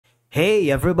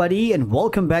Hey everybody, and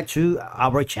welcome back to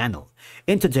our channel.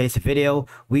 In today's video,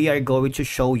 we are going to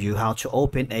show you how to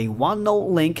open a OneNote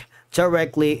link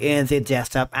directly in the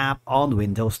desktop app on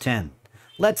Windows 10.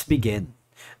 Let's begin.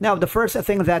 Now, the first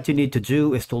thing that you need to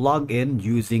do is to log in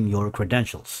using your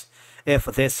credentials. If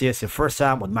this is your first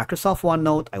time on Microsoft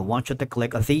OneNote, I want you to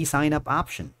click the sign up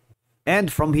option.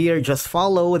 And from here, just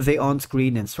follow the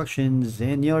on-screen instructions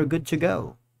and you're good to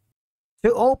go.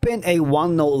 To open a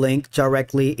OneNote link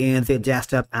directly in the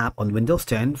desktop app on Windows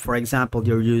 10, for example,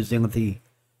 you're using the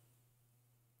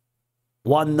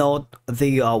OneNote,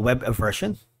 the web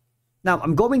version. Now,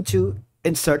 I'm going to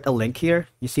insert a link here.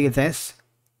 You see this?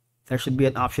 There should be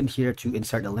an option here to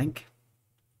insert a link.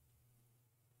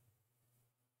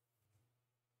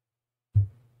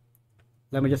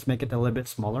 Let me just make it a little bit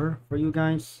smaller for you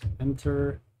guys.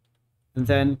 Enter. And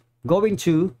then going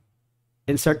to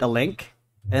insert a link.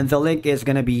 And the link is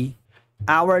going to be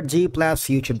our G Plus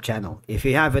YouTube channel. If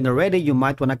you haven't already, you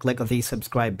might want to click the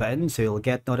subscribe button so you'll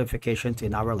get notifications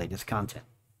in our latest content.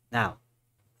 Now,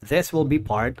 this will be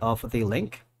part of the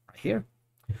link right here.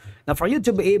 Now, for you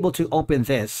to be able to open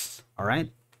this, all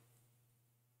right,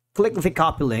 click the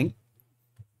copy link.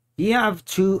 You have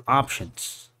two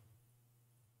options.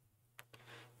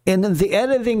 In the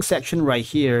editing section right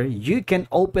here, you can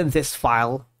open this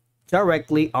file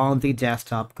directly on the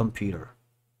desktop computer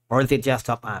or the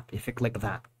desktop app if you click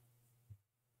that.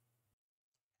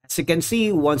 As you can see,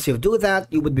 once you do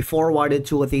that, you would be forwarded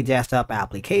to the desktop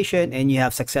application and you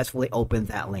have successfully opened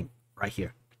that link right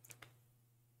here.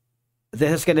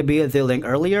 This is going to be the link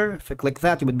earlier. If you click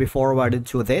that, you would be forwarded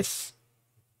to this.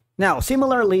 Now,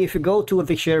 similarly, if you go to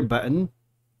the share button,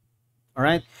 all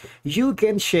right, you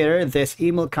can share this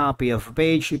email copy of a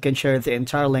page, you can share the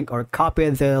entire link or copy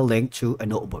the link to a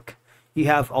notebook. You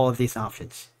have all of these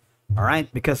options. All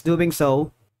right, because doing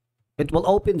so, it will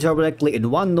open directly in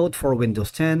OneNote for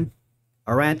Windows 10.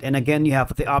 All right, and again, you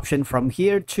have the option from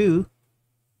here to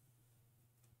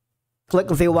click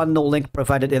the OneNote link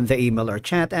provided in the email or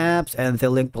chat apps, and the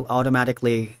link will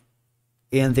automatically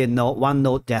in the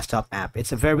OneNote desktop app.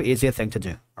 It's a very easy thing to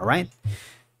do. All right,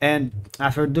 and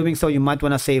after doing so, you might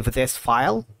want to save this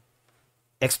file,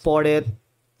 export it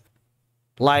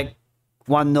like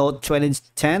OneNote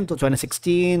 2010 to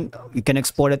 2016. You can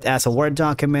export it as a Word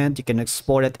document. You can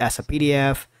export it as a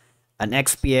PDF, an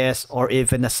XPS, or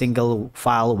even a single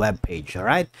file web page. All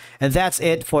right. And that's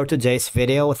it for today's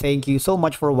video. Thank you so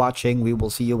much for watching. We will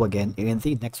see you again in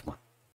the next one.